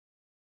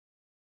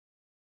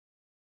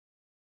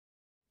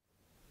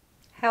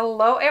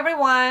Hello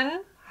everyone!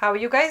 How are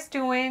you guys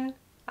doing?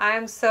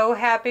 I'm so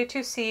happy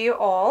to see you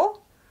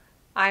all.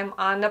 I'm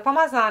Anna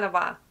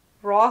Pomazanova,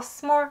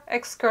 Rossmore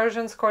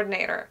Excursions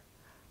Coordinator.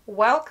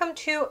 Welcome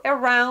to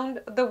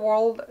Around the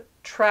World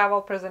travel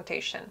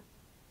presentation.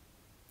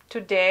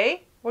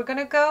 Today we're going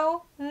to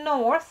go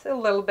north a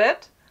little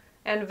bit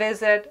and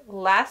visit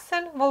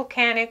Lassen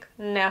Volcanic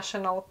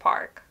National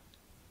Park.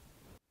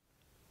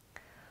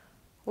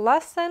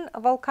 Lassen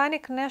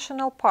Volcanic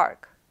National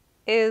Park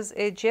is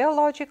a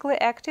geologically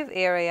active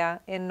area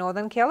in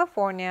Northern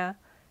California,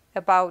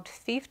 about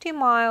 50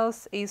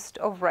 miles east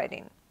of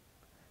Redding.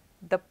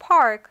 The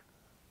park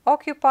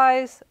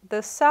occupies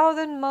the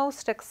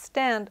southernmost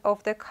extent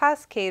of the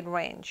Cascade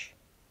Range,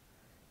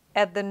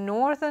 at the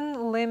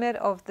northern limit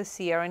of the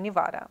Sierra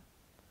Nevada.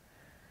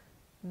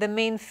 The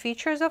main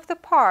features of the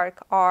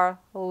park are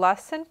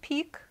Lassen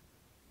Peak,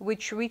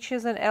 which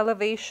reaches an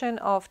elevation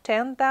of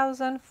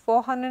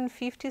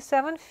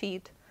 10,457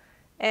 feet,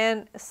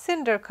 and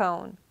Cinder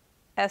Cone,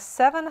 a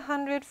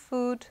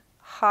 700-foot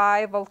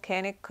high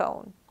volcanic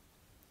cone.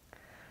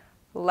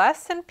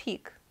 Lassen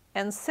Peak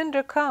and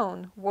Cinder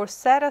Cone were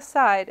set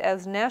aside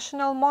as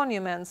national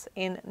monuments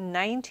in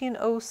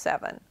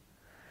 1907.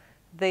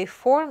 They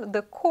formed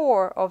the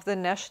core of the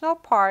national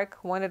park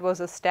when it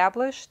was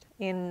established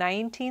in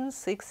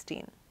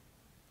 1916.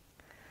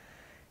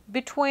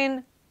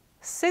 Between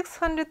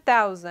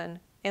 600,000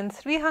 and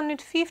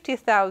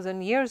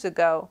 350,000 years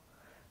ago,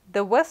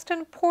 the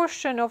western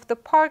portion of the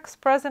park's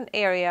present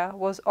area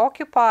was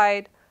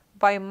occupied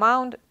by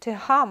Mount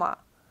Tehama,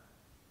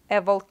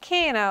 a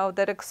volcano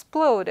that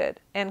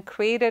exploded and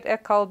created a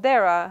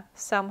caldera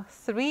some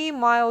 3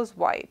 miles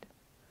wide.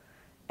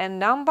 A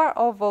number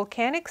of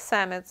volcanic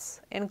summits,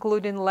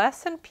 including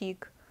Lassen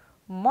Peak,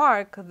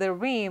 mark the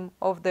rim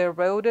of the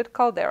eroded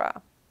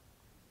caldera.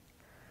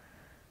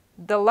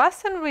 The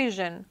Lassen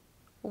region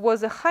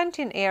was a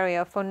hunting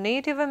area for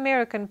Native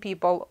American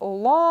people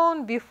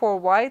long before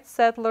white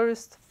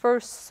settlers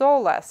first saw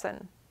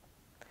Lassen.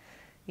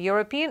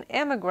 European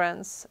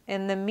immigrants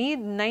in the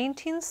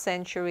mid-19th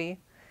century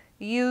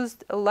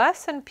used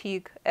Lassen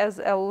Peak as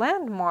a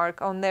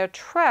landmark on their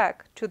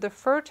trek to the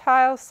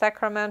fertile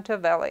Sacramento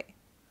Valley.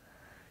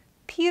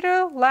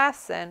 Peter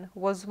Lassen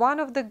was one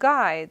of the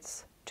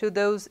guides to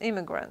those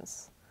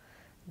immigrants.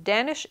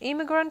 Danish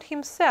immigrant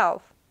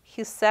himself,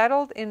 he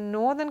settled in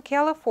Northern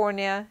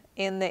California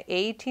in the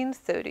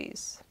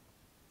 1830s.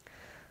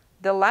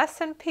 The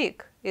Lassen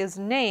Peak is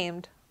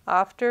named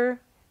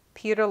after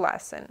Peter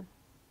Lassen.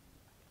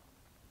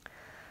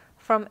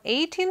 From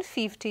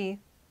 1850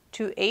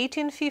 to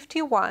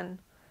 1851,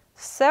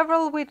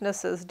 several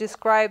witnesses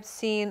described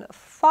seeing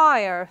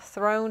fire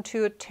thrown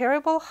to a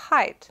terrible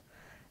height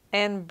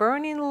and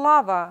burning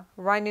lava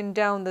running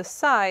down the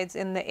sides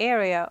in the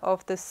area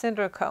of the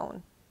Cinder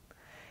Cone.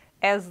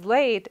 As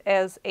late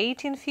as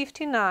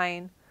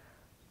 1859,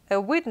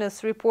 a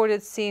witness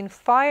reported seeing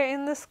fire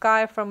in the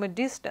sky from a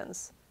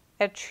distance,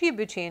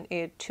 attributing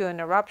it to an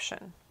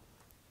eruption.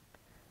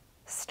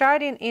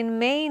 Starting in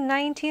May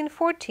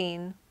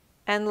 1914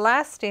 and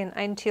lasting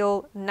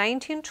until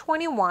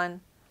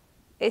 1921,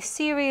 a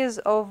series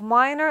of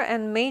minor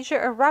and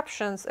major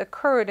eruptions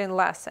occurred in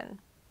Lassen.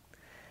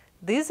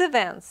 These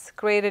events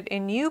created a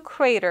new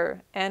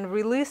crater and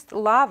released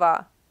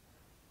lava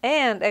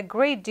and a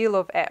great deal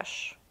of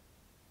ash.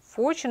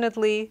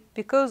 Fortunately,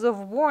 because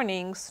of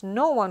warnings,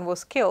 no one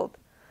was killed,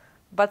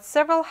 but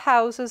several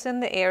houses in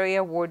the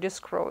area were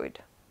destroyed.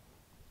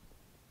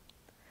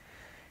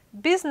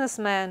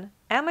 Businessman,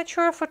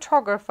 amateur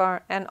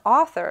photographer, and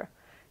author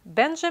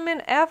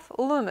Benjamin F.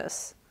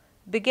 Loomis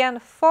began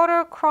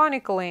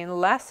photochronicling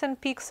Lassen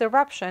Peak's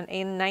eruption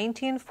in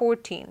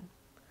 1914.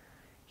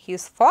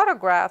 His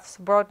photographs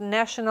brought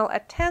national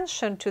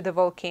attention to the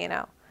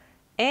volcano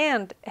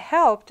and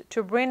helped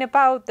to bring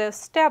about the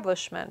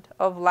establishment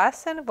of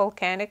Lassen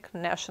Volcanic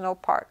National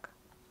Park.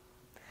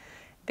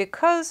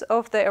 Because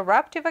of the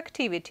eruptive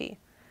activity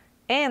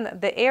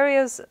and the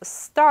area's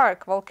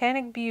stark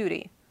volcanic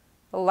beauty,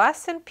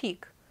 Lassen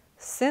Peak,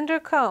 Cinder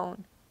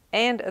Cone,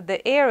 and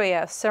the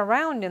area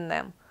surrounding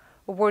them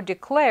were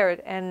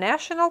declared a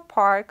national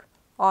park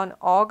on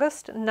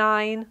August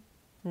 9,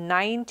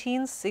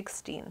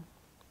 1916.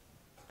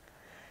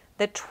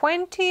 The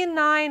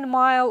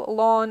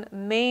 29-mile-long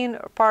main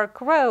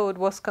park road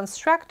was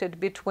constructed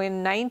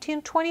between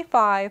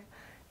 1925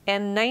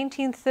 and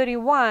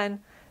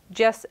 1931,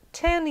 just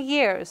 10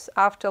 years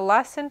after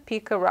Lassen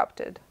Peak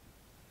erupted.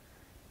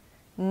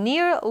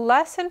 Near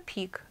Lassen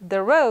Peak,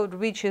 the road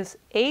reaches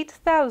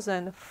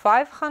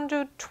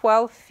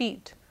 8,512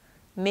 feet,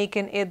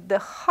 making it the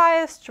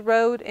highest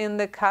road in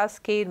the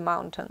Cascade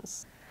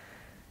Mountains.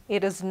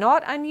 It is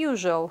not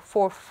unusual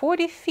for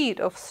 40 feet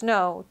of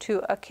snow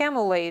to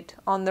accumulate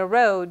on the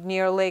road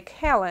near Lake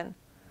Helen,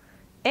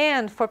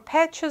 and for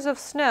patches of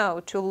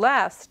snow to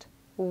last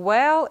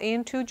well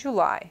into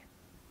July.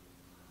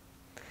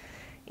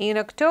 In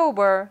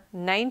October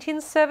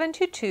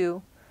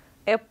 1972,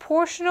 a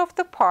portion of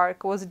the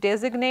park was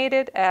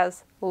designated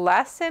as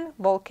Lassen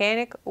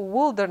Volcanic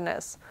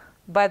Wilderness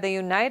by the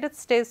United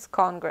States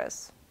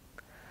Congress.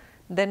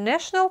 The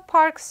National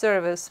Park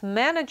Service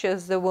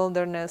manages the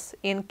wilderness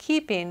in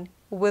keeping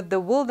with the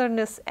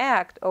Wilderness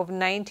Act of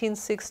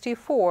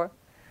 1964,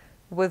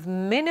 with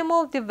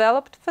minimal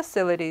developed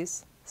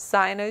facilities,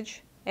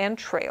 signage, and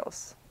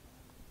trails.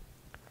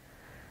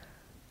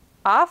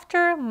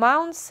 After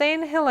Mount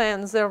St.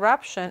 Helens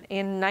eruption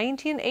in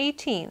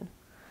 1918,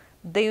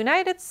 the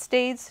United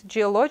States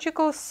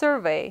Geological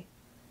Survey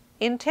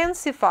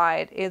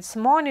intensified its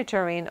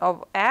monitoring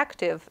of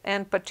active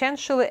and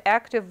potentially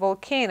active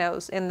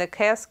volcanoes in the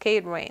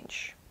Cascade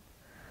Range.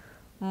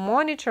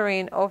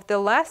 Monitoring of the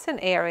Lassen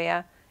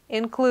area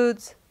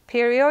includes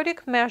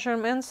periodic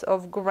measurements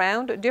of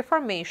ground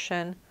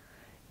deformation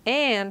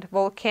and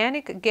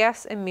volcanic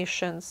gas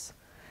emissions,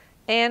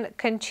 and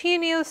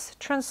continuous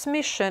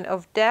transmission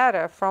of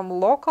data from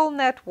local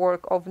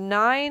network of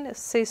 9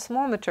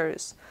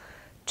 seismometers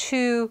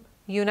to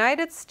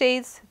United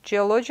States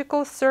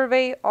Geological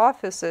Survey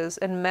offices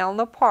in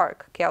Menlo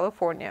Park,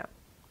 California.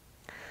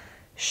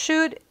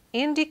 Should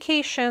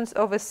indications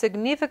of a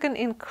significant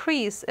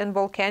increase in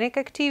volcanic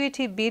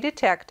activity be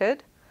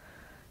detected,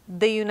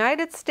 the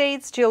United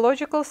States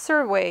Geological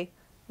Survey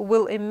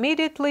will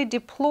immediately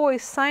deploy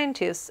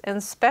scientists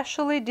and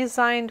specially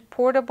designed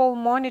portable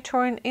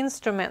monitoring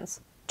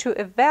instruments to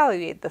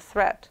evaluate the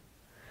threat.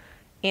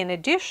 In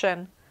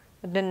addition,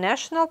 the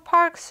National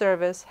Park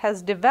Service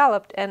has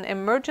developed an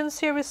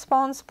emergency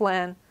response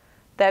plan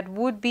that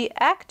would be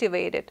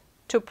activated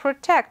to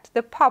protect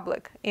the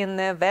public in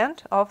the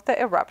event of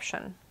the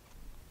eruption.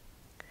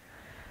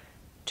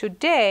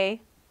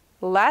 Today,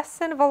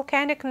 Lassen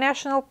Volcanic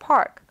National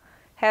Park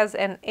has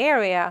an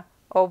area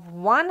of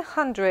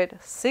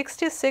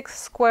 166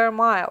 square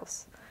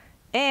miles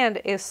and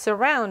is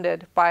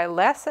surrounded by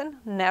Lassen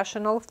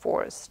National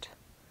Forest.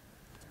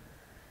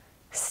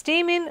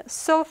 Steaming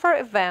sulfur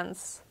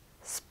events,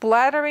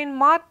 splattering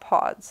mud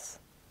pods,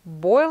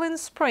 boiling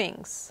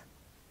springs.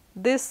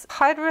 These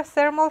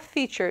hydrothermal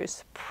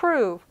features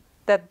prove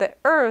that the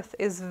Earth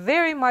is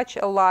very much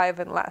alive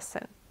in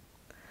Lassen.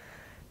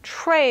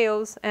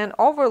 Trails and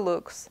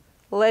overlooks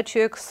let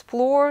you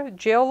explore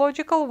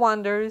geological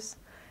wonders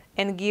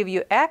and give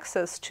you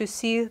access to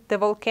see the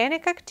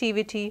volcanic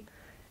activity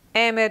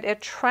amid a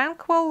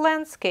tranquil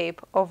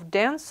landscape of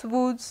dense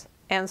woods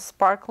and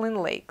sparkling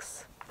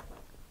lakes.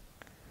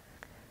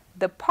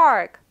 The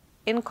park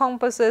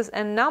encompasses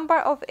a number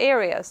of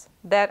areas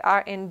that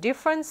are in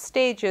different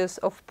stages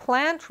of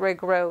plant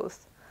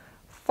regrowth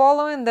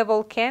following the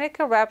volcanic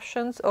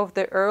eruptions of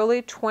the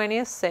early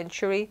 20th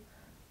century,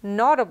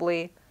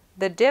 notably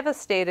the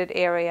devastated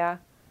area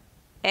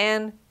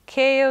and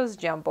Chaos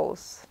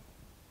Jumbles.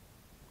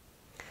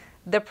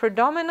 The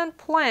predominant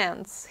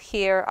plants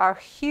here are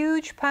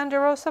huge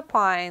ponderosa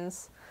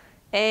pines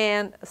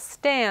and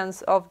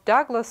stands of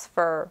Douglas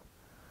fir,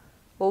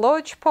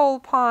 lodgepole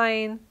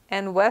pine,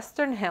 and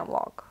western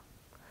hemlock.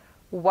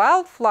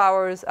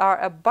 Wildflowers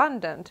are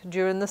abundant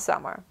during the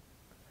summer.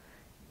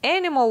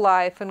 Animal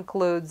life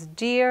includes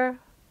deer,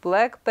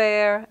 black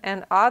bear,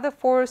 and other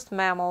forest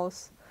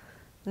mammals.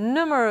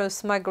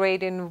 Numerous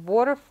migrating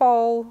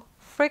waterfowl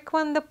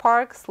frequent the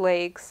park's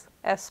lakes,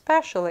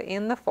 especially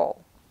in the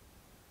fall.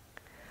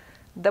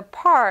 The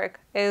park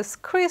is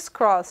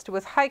crisscrossed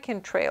with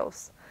hiking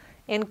trails,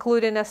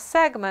 including a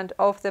segment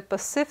of the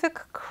Pacific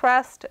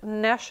Crest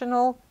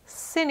National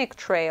Scenic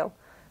Trail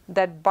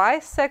that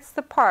bisects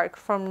the park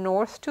from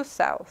north to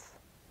south.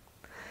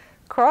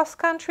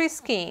 Cross-country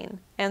skiing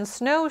and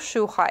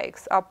snowshoe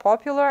hikes are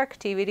popular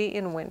activity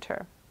in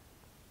winter.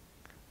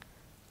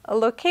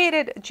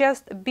 Located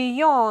just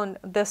beyond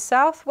the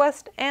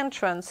southwest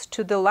entrance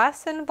to the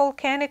Lassen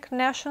Volcanic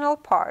National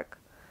Park,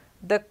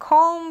 the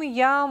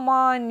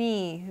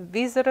Komyamani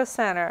Visitor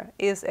Center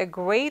is a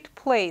great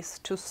place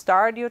to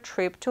start your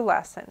trip to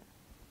Lassen.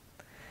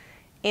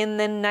 In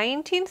the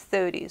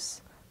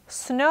 1930s,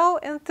 snow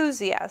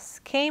enthusiasts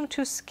came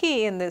to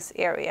ski in this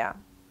area.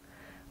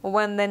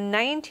 When the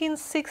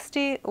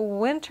 1960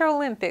 Winter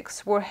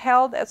Olympics were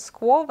held at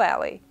Squaw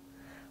Valley,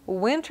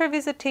 winter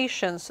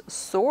visitations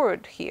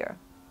soared here.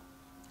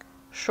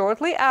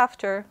 Shortly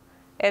after,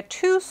 a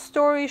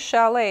 2-story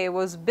chalet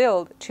was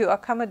built to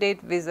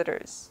accommodate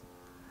visitors.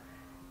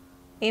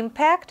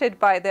 Impacted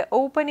by the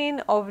opening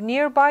of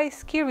nearby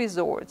ski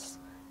resorts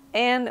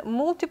and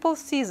multiple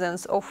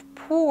seasons of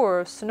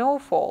poor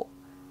snowfall,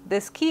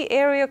 the ski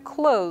area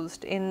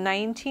closed in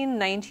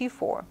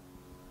 1994.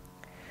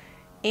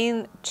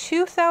 In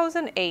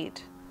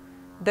 2008,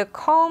 the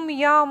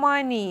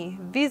Komyamani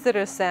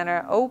Visitor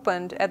Center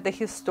opened at the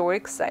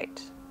historic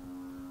site.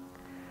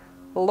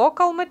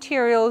 Local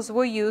materials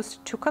were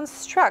used to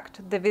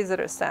construct the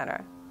visitor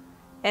center,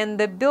 and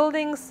the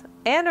building's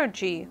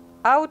energy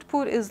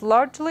output is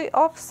largely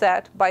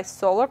offset by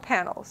solar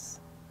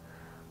panels.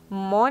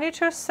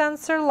 Monitor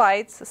sensor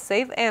lights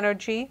save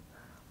energy,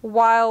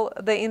 while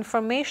the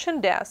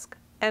information desk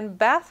and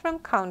bathroom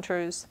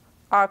counters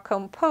are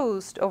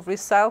composed of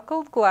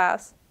recycled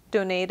glass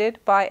donated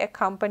by a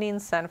company in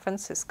San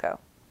Francisco.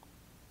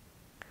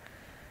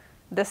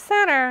 The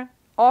center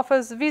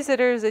offers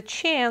visitors a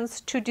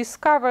chance to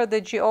discover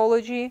the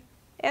geology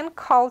and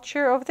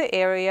culture of the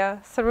area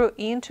through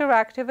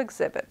interactive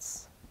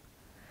exhibits.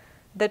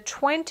 The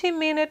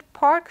 20-minute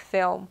park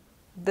film,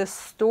 The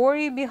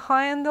Story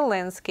Behind the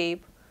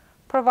Landscape,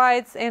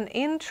 provides an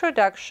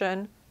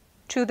introduction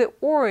to the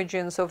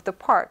origins of the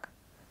park,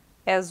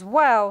 as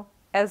well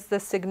as the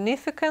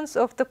significance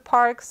of the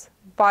park's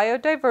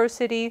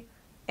biodiversity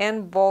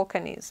and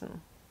volcanism.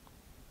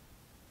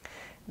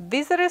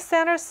 Visitor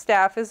Center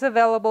staff is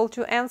available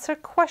to answer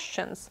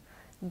questions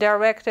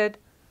directed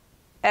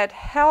at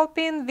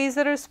helping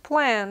visitors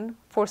plan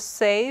for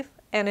safe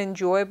and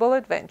enjoyable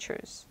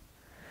adventures.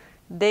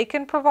 They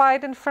can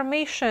provide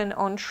information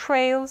on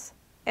trails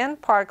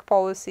and park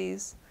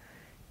policies,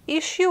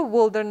 issue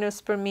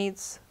wilderness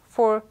permits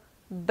for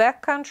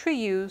backcountry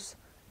use,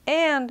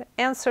 and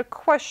answer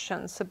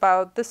questions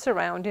about the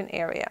surrounding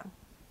area.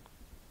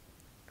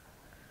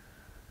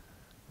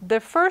 The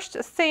first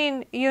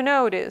thing you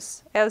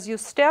notice as you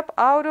step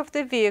out of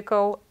the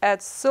vehicle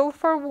at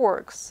Sulphur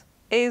Works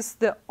is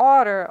the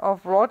odor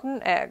of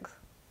rotten eggs.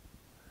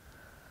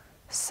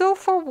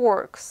 Sulphur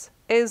Works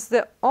is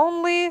the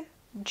only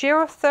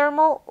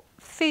geothermal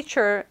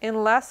feature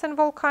in Lassen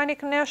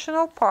Volcanic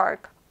National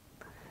Park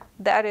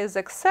that is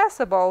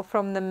accessible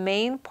from the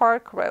main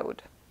park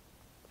road.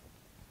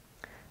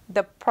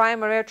 The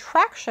primary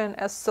attraction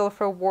at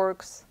Sulphur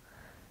Works,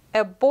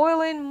 a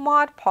boiling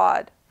mud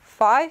pod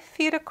 5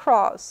 feet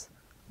across,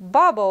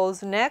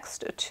 bubbles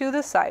next to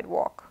the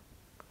sidewalk.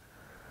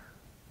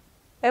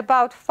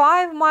 About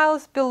 5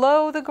 miles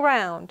below the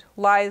ground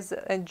lies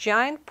a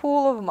giant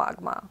pool of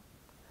magma.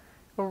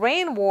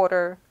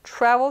 Rainwater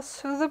travels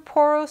through the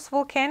porous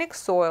volcanic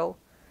soil,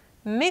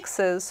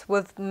 mixes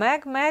with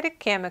magmatic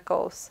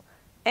chemicals,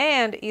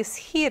 and is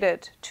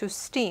heated to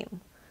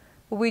steam,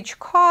 which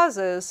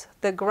causes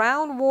the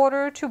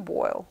groundwater to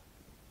boil.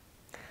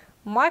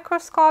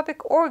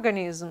 Microscopic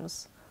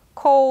organisms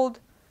called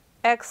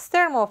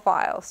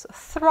exthermophiles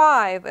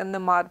thrive in the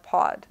mud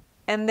pod,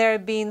 and they're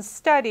being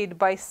studied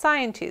by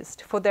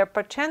scientists for their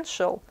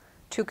potential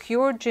to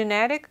cure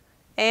genetic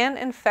and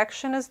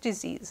infectious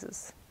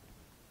diseases.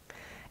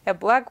 A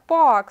black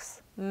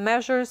box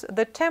measures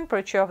the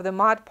temperature of the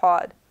mud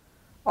pod,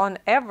 on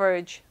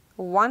average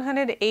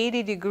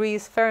 180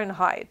 degrees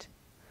Fahrenheit,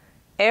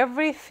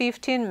 every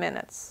 15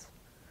 minutes.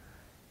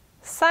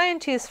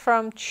 Scientists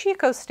from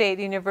Chico State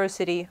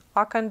University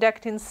are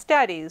conducting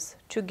studies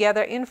to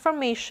gather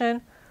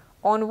information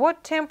on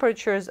what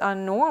temperatures are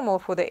normal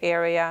for the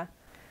area,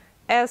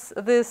 as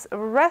this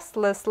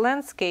restless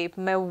landscape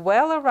may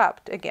well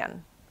erupt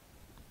again.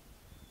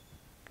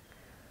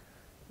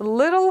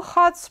 Little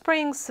Hot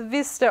Springs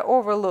Vista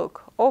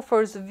Overlook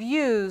offers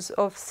views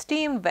of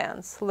steam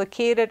vents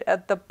located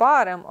at the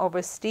bottom of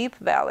a steep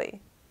valley.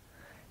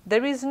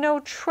 There is no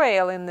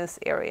trail in this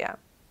area.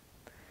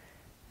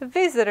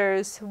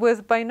 Visitors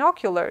with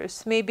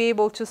binoculars may be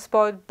able to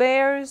spot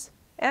bears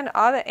and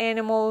other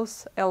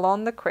animals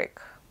along the creek.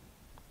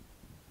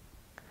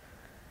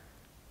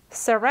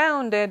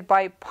 Surrounded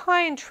by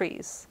pine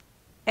trees,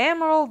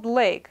 Emerald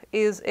Lake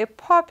is a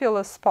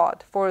popular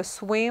spot for a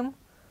swim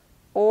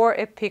or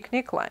a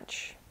picnic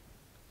lunch.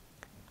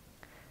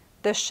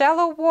 The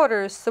shallow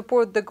waters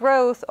support the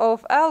growth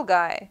of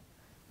algae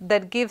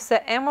that gives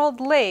the Emerald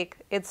Lake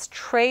its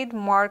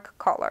trademark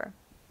color.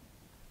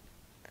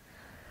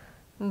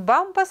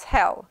 Bumpass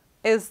Hill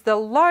is the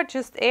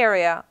largest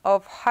area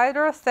of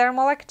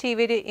hydrothermal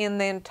activity in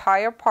the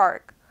entire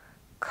park,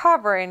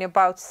 covering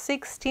about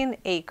 16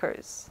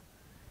 acres.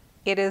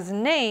 It is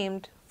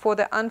named for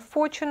the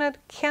unfortunate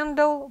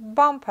Kendall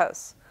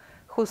Bumpass,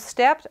 who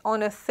stepped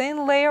on a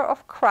thin layer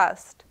of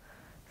crust,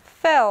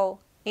 fell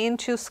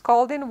into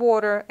scalding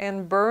water,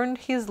 and burned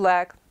his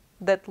leg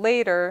that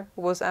later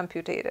was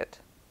amputated.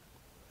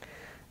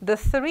 The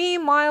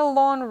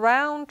 3-mile-long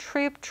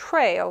round-trip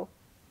trail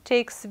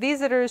takes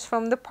visitors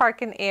from the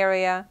parking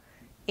area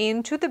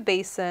into the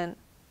basin,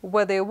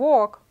 where they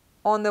walk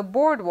on the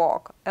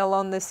boardwalk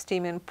along the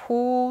steaming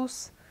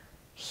pools,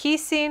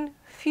 hissing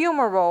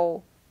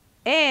fumarole,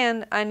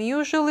 and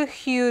unusually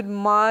hued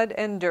mud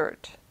and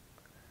dirt.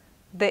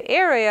 The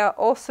area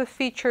also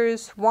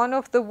features one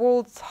of the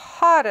world's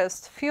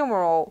hottest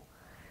fumarole,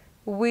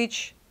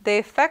 which they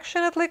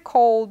affectionately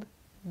called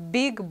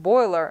Big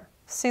Boiler,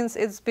 since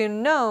it's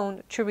been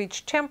known to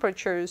reach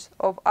temperatures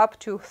of up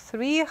to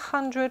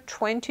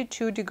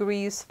 322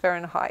 degrees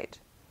Fahrenheit.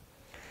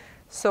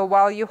 So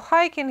while you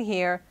hike in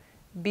here,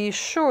 be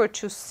sure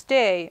to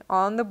stay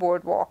on the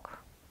boardwalk.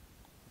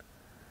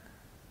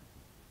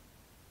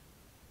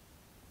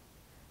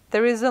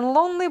 There is a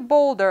lonely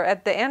boulder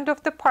at the end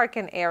of the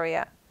parking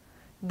area.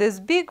 This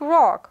big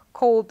rock,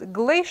 called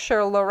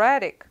Glacier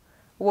Lauratic,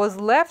 was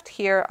left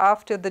here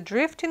after the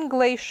drifting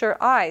glacier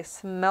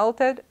ice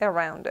melted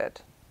around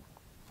it.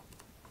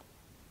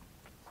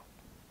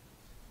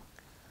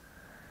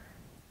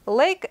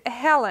 Lake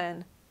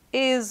Helen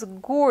is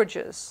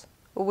gorgeous,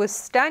 with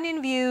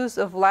stunning views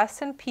of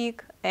Lassen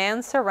Peak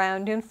and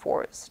surrounding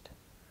forest.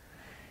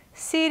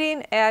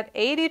 Sitting at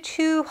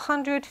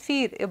 8,200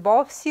 feet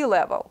above sea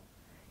level,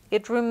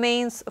 it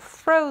remains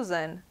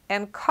frozen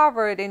and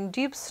covered in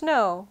deep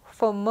snow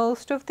for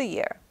most of the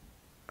year.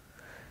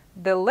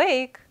 The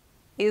lake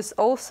is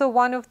also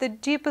one of the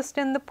deepest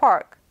in the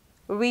park,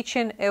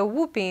 reaching a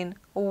whopping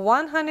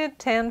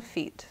 110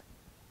 feet.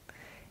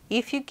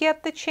 If you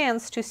get the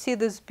chance to see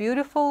this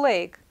beautiful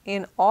lake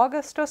in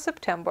August or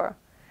September,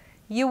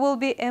 you will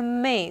be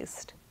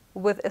amazed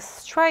with a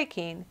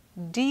striking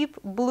deep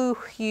blue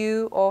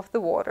hue of the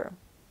water.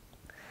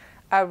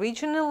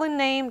 Originally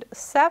named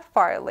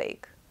Sapphire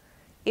Lake,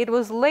 it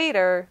was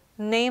later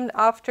named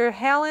after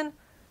Helen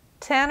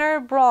Tanner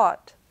Broad,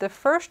 the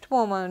first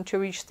woman to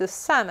reach the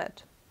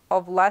summit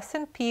of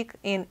Lassen Peak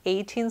in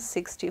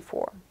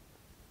 1864.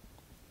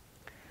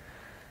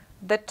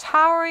 The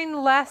towering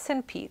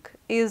Lassen Peak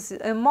is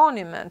a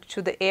monument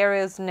to the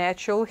area's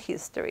natural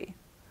history.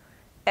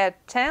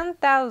 At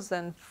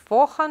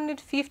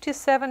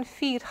 10,457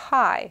 feet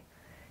high,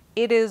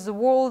 it is the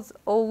world's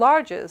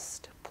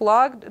largest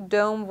plugged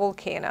dome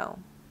volcano.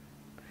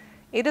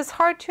 It is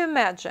hard to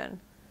imagine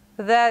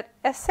that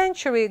a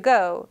century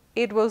ago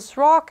it was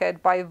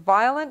rocked by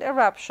violent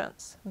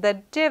eruptions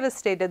that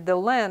devastated the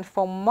land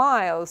for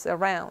miles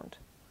around.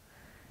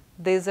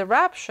 These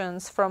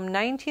eruptions from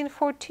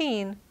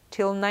 1914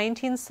 till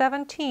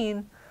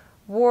 1917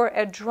 were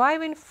a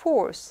driving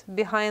force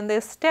behind the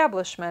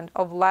establishment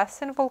of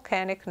Lassen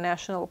Volcanic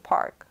National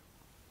Park.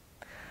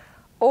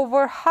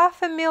 Over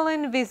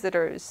 500,000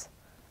 visitors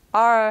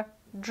are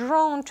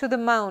drawn to the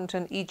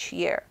mountain each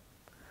year.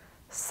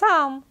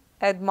 Some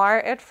admire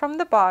it from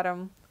the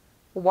bottom,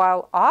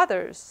 while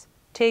others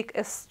take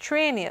a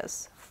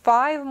strenuous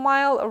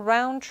 5-mile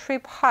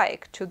round-trip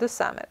hike to the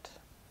summit.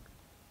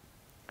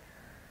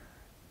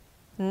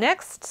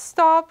 Next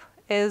stop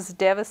is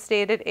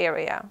devastated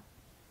area.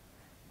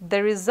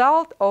 The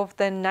result of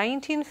the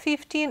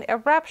 1915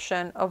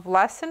 eruption of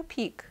Lassen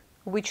Peak,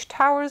 which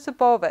towers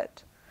above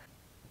it.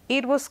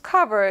 It was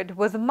covered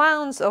with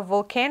mounds of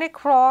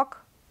volcanic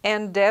rock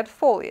and dead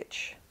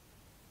foliage.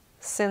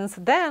 Since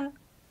then,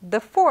 the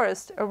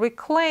forest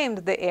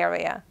reclaimed the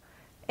area,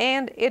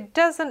 and it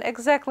doesn't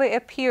exactly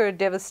appear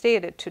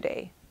devastated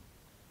today.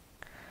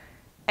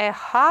 A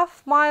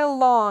half-mile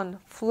long,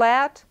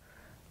 flat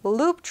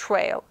loop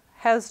trail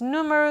has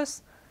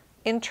numerous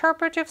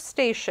interpretive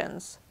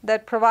stations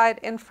that provide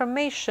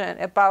information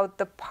about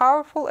the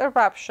powerful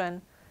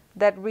eruption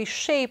that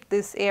reshaped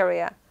this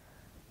area,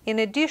 in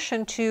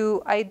addition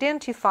to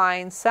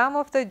identifying some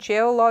of the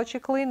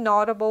geologically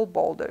notable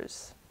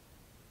boulders.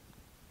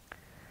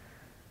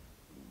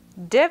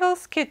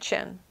 Devil's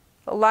Kitchen,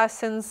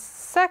 Lassen's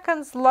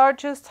second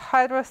largest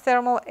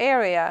hydrothermal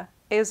area,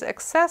 is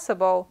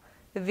accessible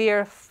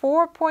via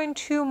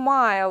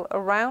 4.2-mile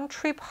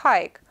round-trip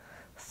hike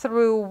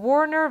through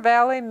Warner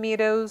Valley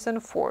meadows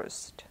and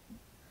forest.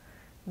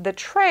 The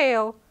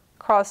trail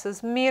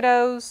crosses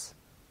meadows,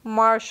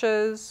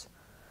 marshes,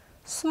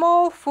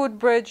 small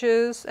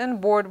footbridges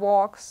and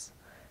boardwalks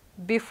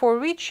before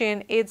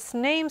reaching its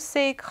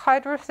namesake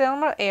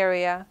hydrothermal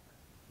area,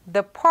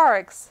 the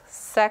park's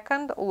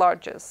second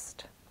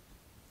largest.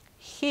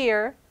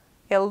 Here,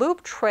 a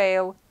loop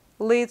trail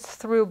leads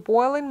through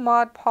boiling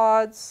mud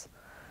pods,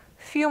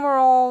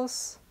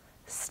 fumaroles,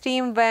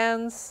 steam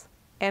vents,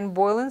 and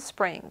boiling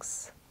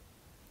springs.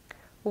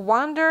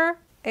 Wander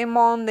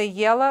among the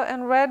yellow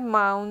and red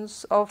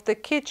mounds of the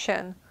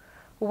kitchen,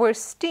 where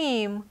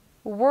steam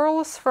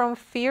whirls from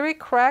fiery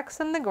cracks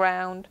in the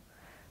ground.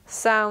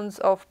 Sounds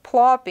of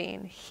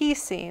plopping,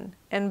 hissing,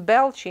 and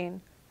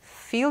belching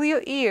fill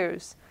your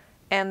ears,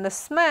 and the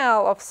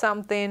smell of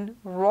something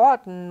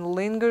rotten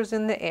lingers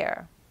in the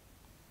air.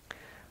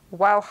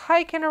 While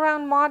hiking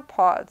around mud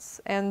pods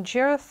and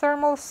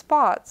geothermal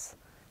spots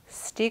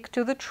stick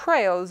to the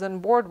trails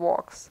and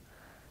boardwalks,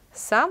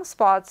 some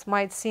spots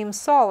might seem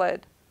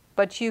solid,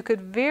 but you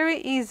could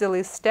very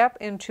easily step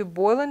into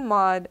boiling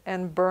mud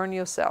and burn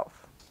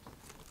yourself.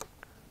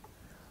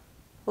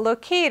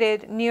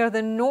 Located near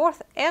the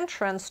north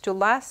entrance to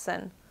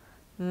Lassen,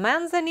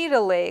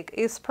 Manzanita Lake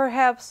is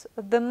perhaps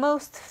the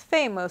most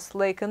famous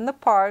lake in the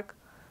park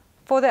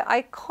for the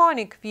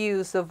iconic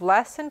views of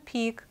Lassen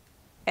Peak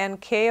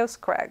and Chaos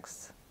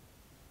Crags.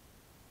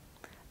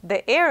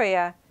 The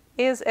area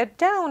is a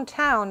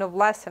downtown of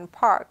Lassen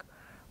Park,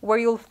 where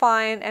you'll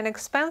find an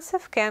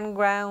expensive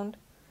campground,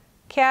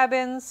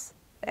 cabins,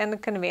 and a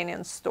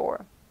convenience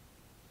store.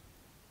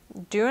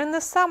 During the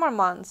summer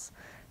months,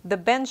 the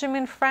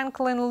Benjamin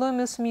Franklin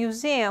Loomis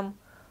Museum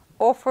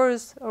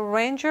offers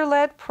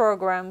ranger-led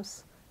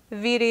programs,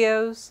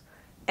 videos,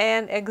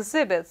 and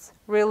exhibits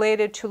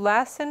related to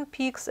Lassen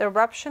Peak's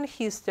eruption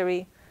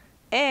history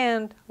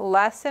and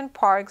Lassen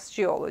Park's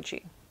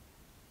geology.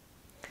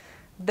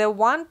 The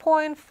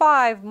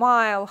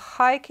 1.5-mile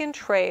hiking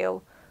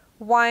trail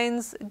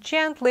winds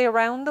gently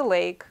around the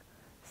lake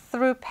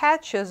through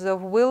patches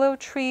of willow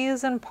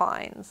trees and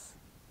pines.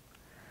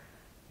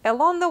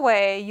 Along the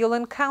way, you'll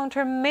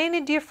encounter many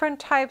different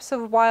types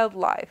of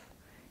wildlife,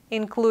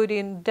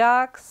 including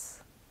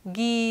ducks,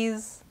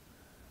 geese,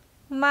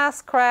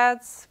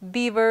 muskrats,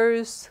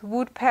 beavers,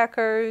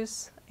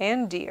 woodpeckers,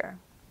 and deer.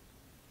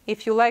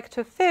 If you like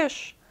to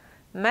fish,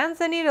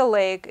 Manzanita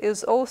Lake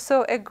is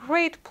also a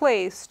great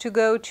place to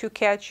go to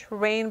catch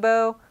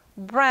rainbow,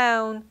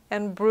 brown,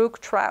 and brook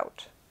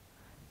trout.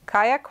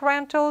 Kayak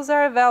rentals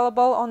are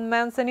available on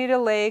Manzanita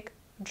Lake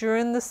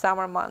during the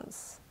summer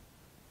months.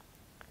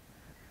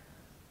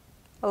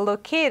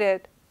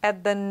 Located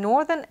at the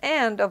northern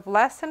end of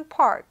Lassen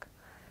Park,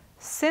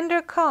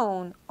 Cinder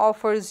Cone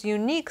offers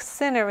unique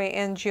scenery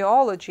and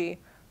geology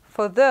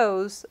for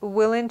those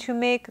willing to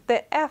make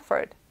the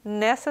effort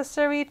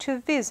necessary to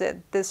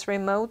visit this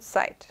remote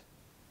site.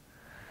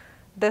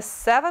 The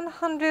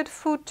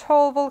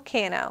 700-foot-tall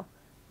volcano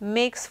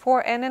makes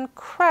for an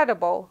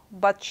incredible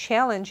but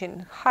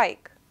challenging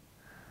hike.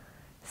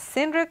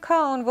 Cinder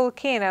cone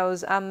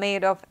volcanoes are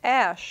made of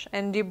ash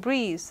and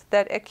debris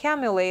that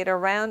accumulate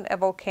around a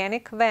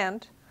volcanic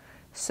vent,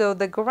 so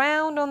the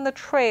ground on the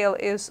trail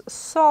is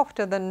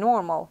softer than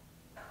normal.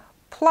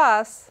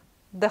 Plus,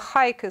 the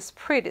hike is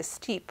pretty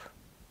steep.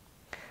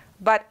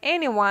 But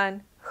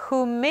anyone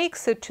who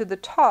makes it to the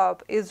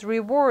top is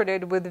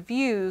rewarded with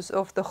views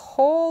of the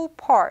whole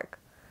park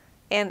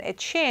and a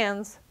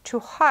chance to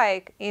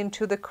hike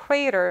into the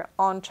crater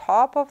on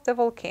top of the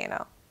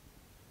volcano.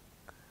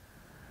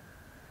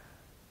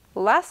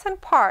 Lassen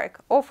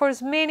Park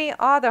offers many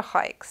other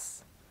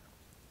hikes.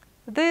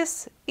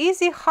 This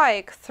easy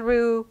hike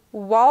through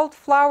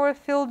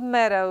wildflower-filled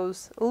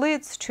meadows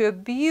leads to a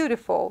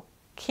beautiful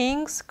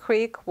Kings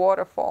Creek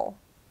waterfall.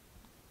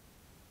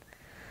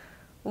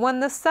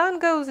 When the sun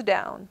goes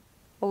down,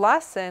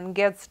 Lassen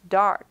gets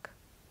dark,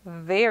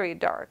 very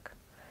dark.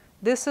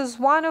 This is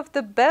one of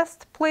the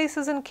best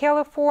places in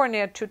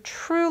California to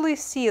truly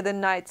see the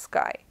night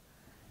sky,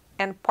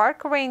 and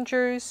park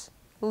rangers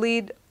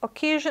lead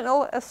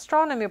occasional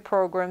astronomy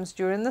programs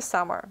during the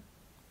summer.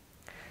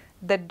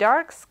 The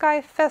Dark Sky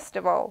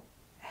Festival,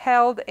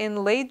 held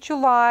in late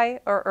July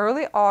or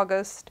early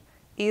August,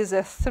 is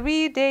a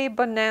 3-day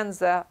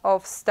bonanza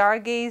of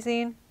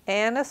stargazing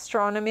and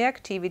astronomy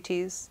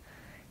activities,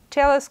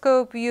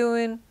 telescope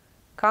viewing,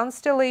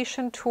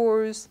 constellation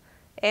tours,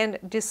 and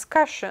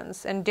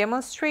discussions and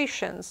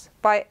demonstrations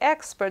by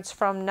experts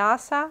from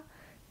NASA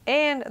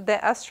and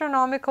the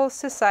Astronomical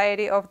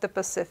Society of the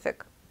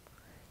Pacific.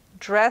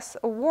 Dress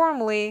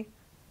warmly.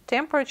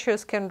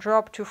 Temperatures can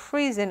drop to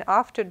freezing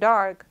after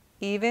dark,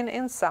 even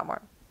in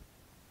summer.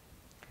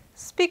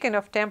 Speaking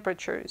of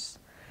temperatures,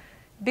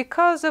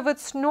 because of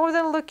its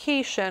northern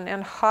location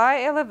and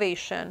high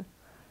elevation,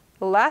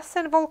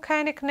 Lassen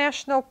Volcanic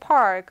National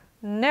Park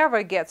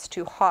never gets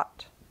too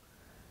hot.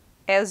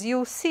 As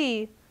you'll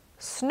see,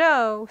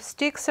 snow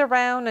sticks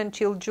around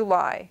until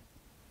July.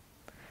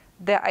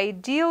 The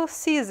ideal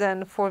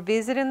season for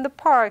visiting the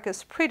park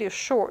is pretty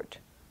short.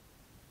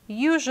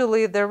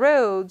 Usually the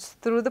roads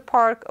through the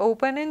park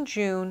open in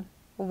June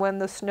when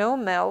the snow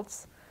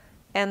melts,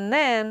 and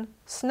then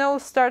snow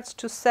starts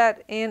to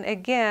set in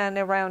again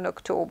around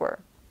October.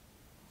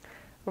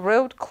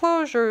 Road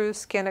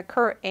closures can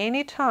occur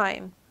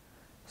anytime,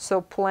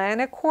 so plan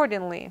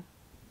accordingly.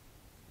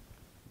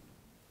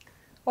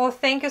 Well,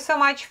 thank you so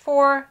much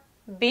for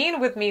being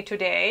with me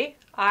today.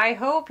 I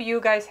hope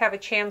you guys have a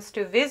chance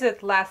to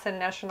visit Lassen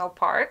National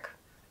Park.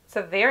 It's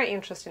a very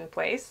interesting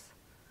place.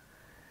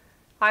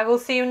 I will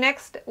see you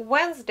next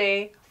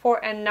Wednesday for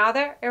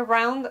another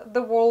Around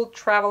the World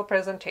travel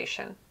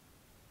presentation.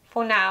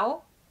 For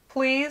now,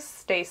 please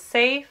stay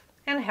safe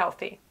and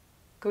healthy.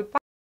 Goodbye.